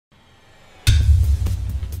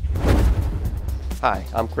Hi,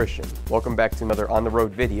 I'm Christian. Welcome back to another On the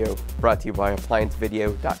Road video brought to you by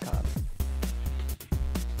ApplianceVideo.com.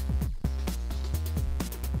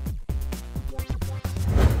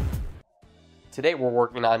 Today we're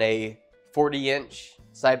working on a 40-inch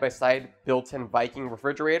side-by-side built-in Viking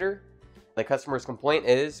refrigerator. The customer's complaint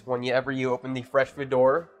is whenever you open the fresh food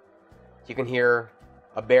door, you can hear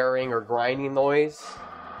a bearing or grinding noise.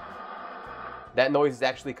 That noise is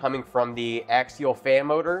actually coming from the axial fan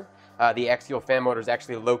motor. The axial fan motor is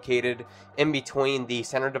actually located in between the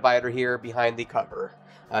center divider here behind the cover.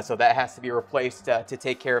 So that has to be replaced to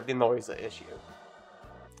take care of the noise issue.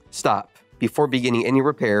 Stop. Before beginning any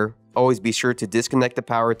repair, always be sure to disconnect the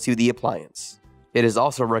power to the appliance. It is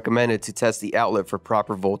also recommended to test the outlet for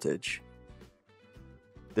proper voltage.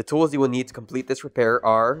 The tools you will need to complete this repair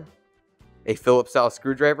are a Phillips style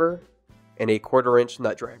screwdriver and a 1/4-inch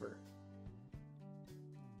nut driver.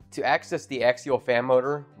 To access the axial fan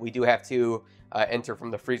motor, we do have to enter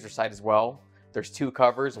from the freezer side as well. There's two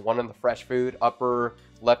covers, one in the fresh food upper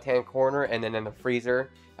left-hand corner, and then in the freezer,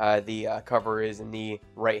 the cover is in the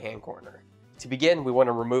right-hand corner. To begin, we want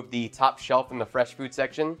to remove the top shelf in the fresh food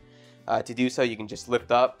section. To do so, you can just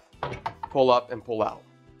lift up, and pull out.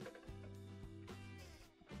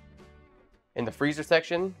 In the freezer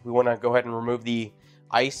section, we want to go ahead and remove the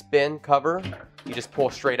ice bin cover. You just pull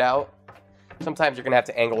straight out. Sometimes you're going to have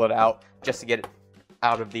to angle it out just to get it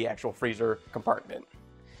out of the actual freezer compartment.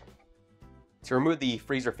 To remove the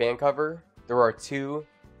freezer fan cover, there are two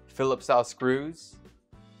Phillips style screws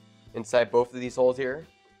inside both of these holes here.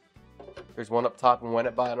 There's one up top and one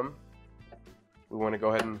at bottom. We want to go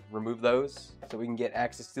ahead and remove those so we can get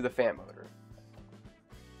access to the fan motor.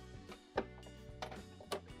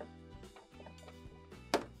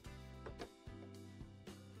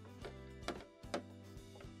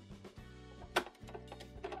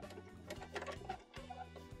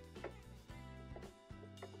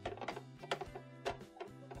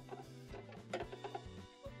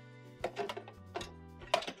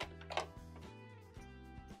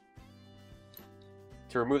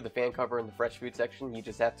 To remove the fan cover in the fresh food section, you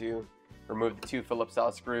just have to remove the two Phillips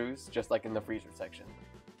style screws, just like in the freezer section.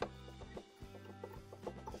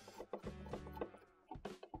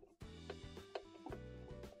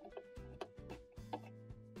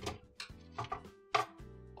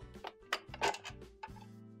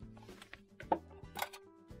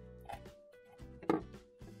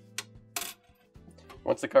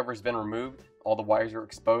 Once the cover has been removed, all the wires are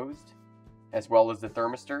exposed, as well as the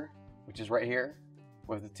thermistor, which is right here,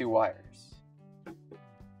 with the two wires.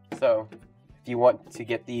 So if you want to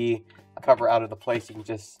get the cover out of the place, you can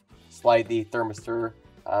just slide the thermistor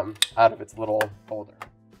out of its little holder.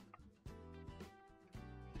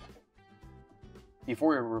 Before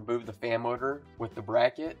we remove the fan motor with the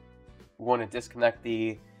bracket, we want to disconnect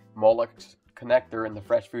the Molex connector in the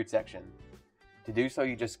fresh food section. To do so,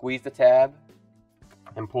 you just squeeze the tab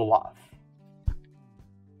and pull off.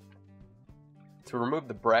 To remove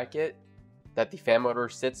the bracket that the fan motor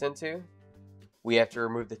sits into, we have to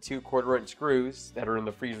remove the two 1/4-inch screws that are in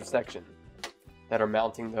the freezer section that are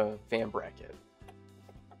mounting the fan bracket.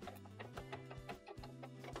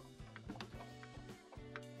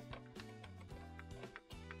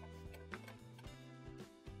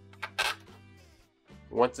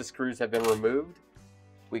 Once the screws have been removed,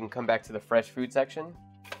 we can come back to the fresh food section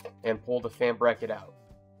and pull the fan bracket out.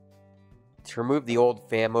 To remove the old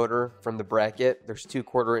fan motor from the bracket, there's two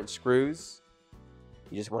 1/4-inch screws.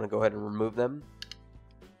 You just want to go ahead and remove them.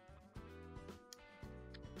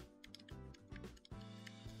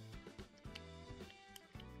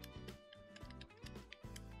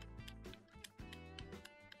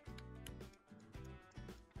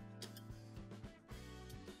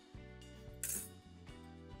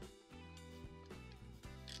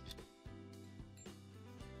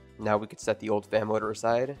 Now we could set the old fan motor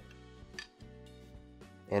aside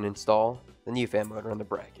and install the new fan motor on the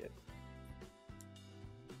bracket.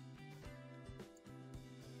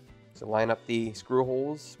 So line up the screw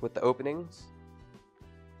holes with the openings.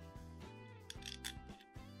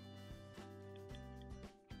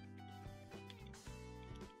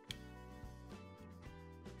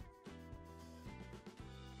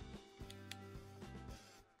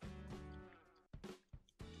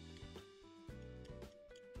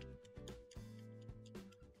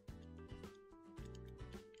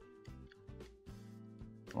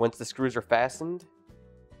 Once the screws are fastened,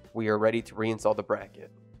 we are ready to reinstall the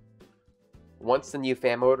bracket. Once the new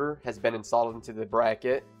fan motor has been installed into the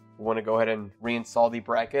bracket, we want to go ahead and reinstall the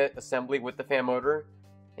bracket assembly with the fan motor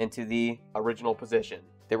into the original position.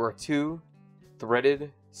 There were two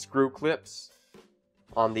threaded screw clips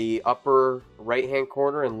on the upper right hand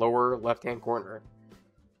corner and lower left hand corner.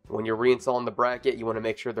 When you're reinstalling the bracket, you want to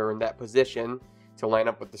make sure they're in that position to line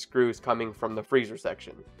up with the screws coming from the freezer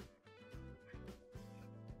section.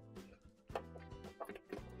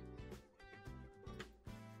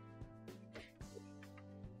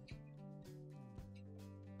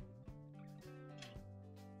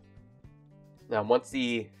 Now, once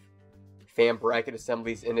the fan bracket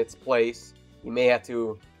assembly is in its place, you may have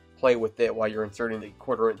to play with it while you're inserting the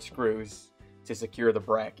 1/4" screws to secure the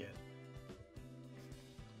bracket.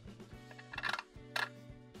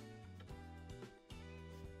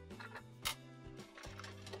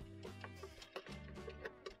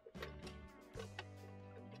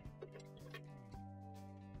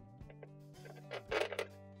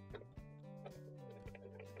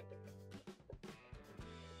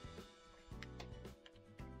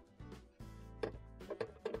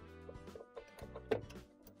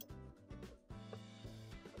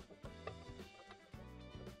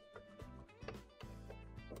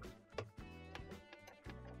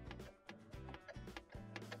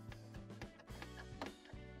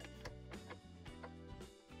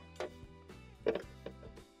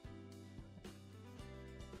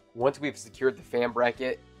 Once we've secured the fan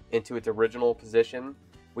bracket into its original position,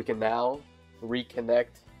 we can now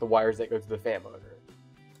reconnect the wires that go to the fan motor.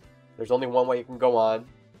 There's only one way you can go on.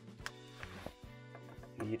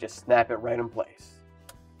 You just snap it right in place.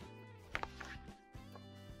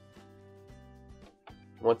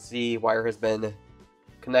 Once the wire has been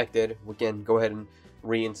connected, we can go ahead and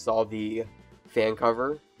reinstall the fan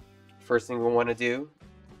cover. First thing we want to do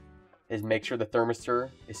is make sure the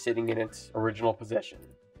thermistor is sitting in its original position.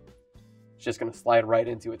 It's just going to slide right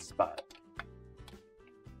into its spot.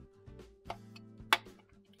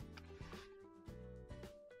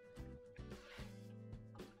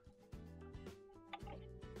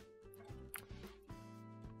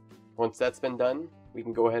 Once that's been done, we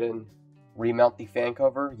can go ahead and remount the fan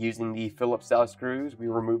cover using the Phillips style screws we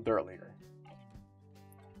removed earlier.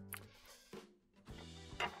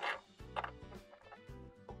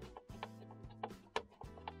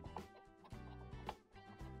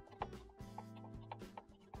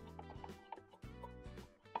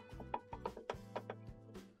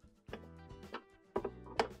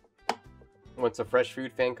 Once a fresh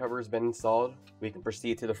food fan cover has been installed, we can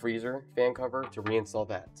proceed to the freezer fan cover to reinstall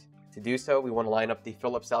that. To do so, we want to line up the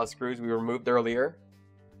Phillips style screws we removed earlier.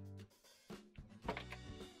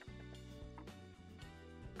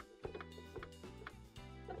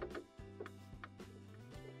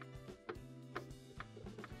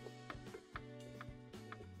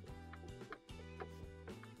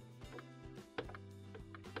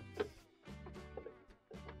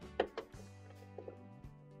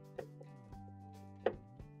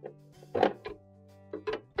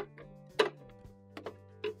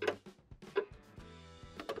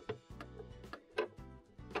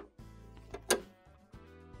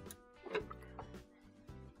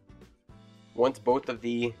 Once both of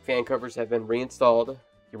the fan covers have been reinstalled,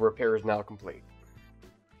 your repair is now complete.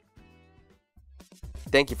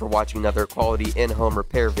 Thank you for watching another quality in-home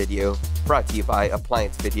repair video brought to you by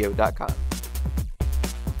ApplianceVideo.com.